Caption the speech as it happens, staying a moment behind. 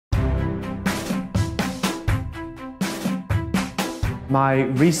My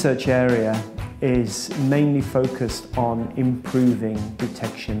research area is mainly focused on improving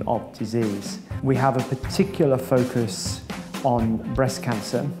detection of disease. We have a particular focus on breast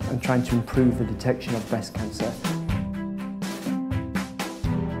cancer and trying to improve the detection of breast cancer.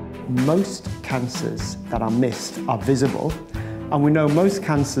 Most cancers that are missed are visible, and we know most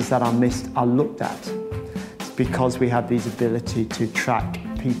cancers that are missed are looked at. It's because we have this ability to track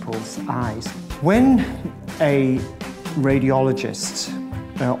people's eyes. When a radiologist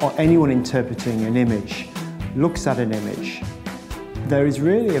or anyone interpreting an image looks at an image, there is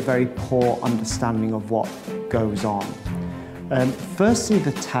really a very poor understanding of what goes on. Firstly,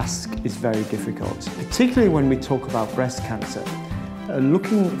 the task is very difficult, particularly when we talk about breast cancer.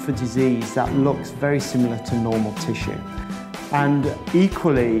 Looking for disease that looks very similar to normal tissue. And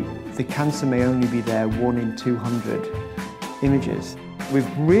equally, the cancer may only be there 1 in 200 images.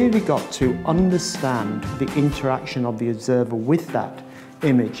 We've really got to understand the interaction of the observer with that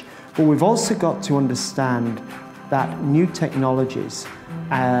image, but we've also got to understand that new technologies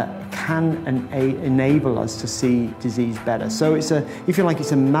can enable us to see disease better. So it's if you like,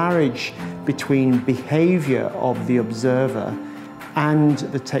 it's a marriage between behavior of the observer and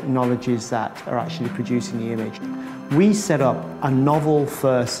the technologies that are actually producing the image. We set up a novel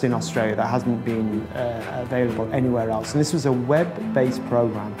first in Australia that hasn't been available anywhere else. And this was a web-based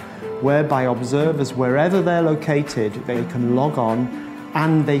program whereby observers, wherever they're located, they can log on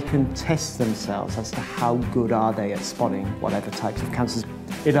and they can test themselves as to how good are they at spotting whatever types of cancers.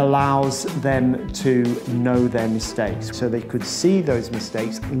 It allows them to know their mistakes, so they could see those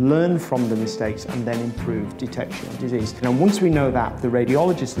mistakes, learn from the mistakes, and then improve detection of disease. And once we know that, the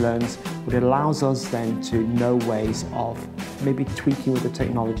radiologist learns, but it allows us then to know ways of maybe tweaking with the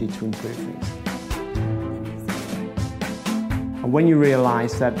technology to improve things. And when you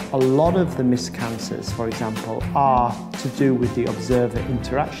realise that a lot of the missed cancers, for example, are to do with the observer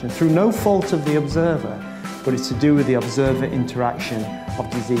interaction, through no fault of the observer, but it's to do with the observer interaction of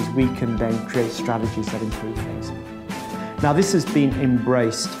disease, we can then create strategies that improve things. Now, this has been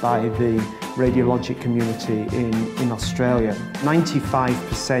embraced by the radiologic community in Australia.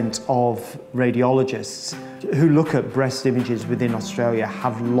 95% of radiologists who look at breast images within Australia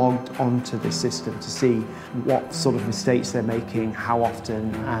have logged onto the system to see what sort of mistakes they're making, how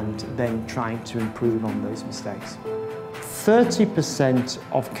often, and then trying to improve on those mistakes. 30%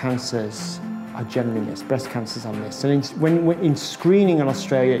 of cancers are generally missed, breast cancers are missed. And in screening in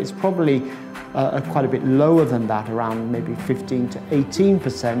Australia, it's probably quite a bit lower than that, around maybe 15 to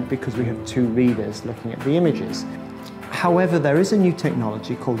 18%, because we have 2 readers looking at the images. However, there is a new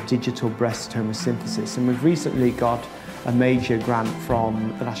technology called digital breast tomosynthesis, and we've recently got a major grant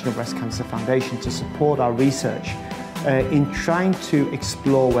from the National Breast Cancer Foundation to support our research in trying to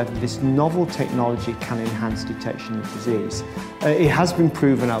explore whether this novel technology can enhance detection of disease. It has been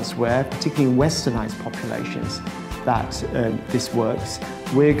proven elsewhere, particularly in westernised populations, that this works.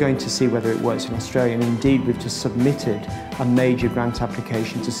 We're going to see whether it works in Australia, and indeed we've just submitted a major grant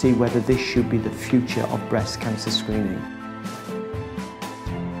application to see whether this should be the future of breast cancer screening.